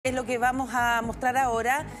es lo que vamos a mostrar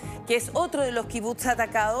ahora, que es otro de los kibutz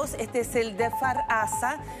atacados. Este es el Kfar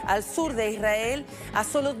Aza, al sur de Israel, a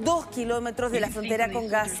solo 2 kilómetros de la frontera con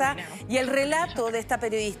Gaza. Y el relato de esta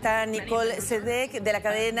periodista, Nicole Sedek, de la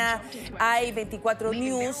cadena I24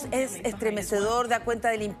 News, es estremecedor, da cuenta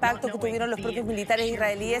del impacto que tuvieron los propios militares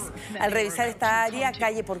israelíes al revisar esta área,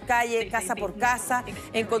 calle por calle, casa por casa,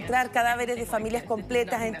 encontrar cadáveres de familias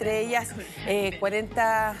completas, entre ellas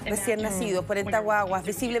 40 recién nacidos, 40 guaguas,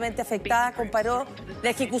 visiblemente afectadas. Comparó la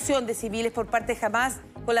ejecución de civiles por parte de Hamás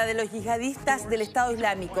con la de los yihadistas del Estado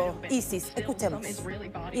Islámico, ISIS. Escuchemos.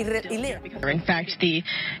 In fact, the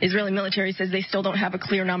Israeli military says they still don't have a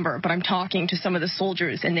clear number, but I'm talking to some of the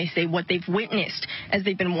soldiers and they say what they've witnessed as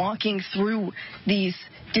they've been walking through these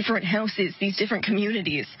different houses, these different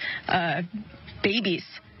communities, babies,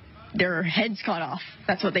 their heads cut off.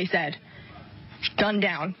 That's what they said. Gunned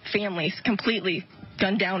down, families completely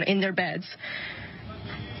gunned down in their beds.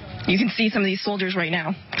 You can see some of these soldiers right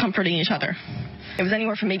now comforting each other. It was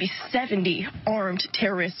anywhere from maybe 70 armed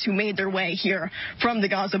terrorists who made their way here from the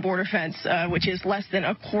Gaza border fence, which is less than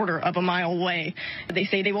a quarter of a mile away. They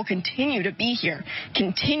say they will continue to be here,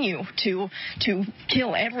 continue to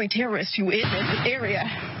kill every terrorist who is in this area.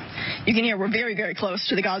 You can hear we're very, very close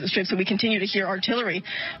to the Gaza Strip, so we continue to hear artillery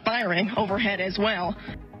firing overhead as well.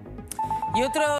 Y otro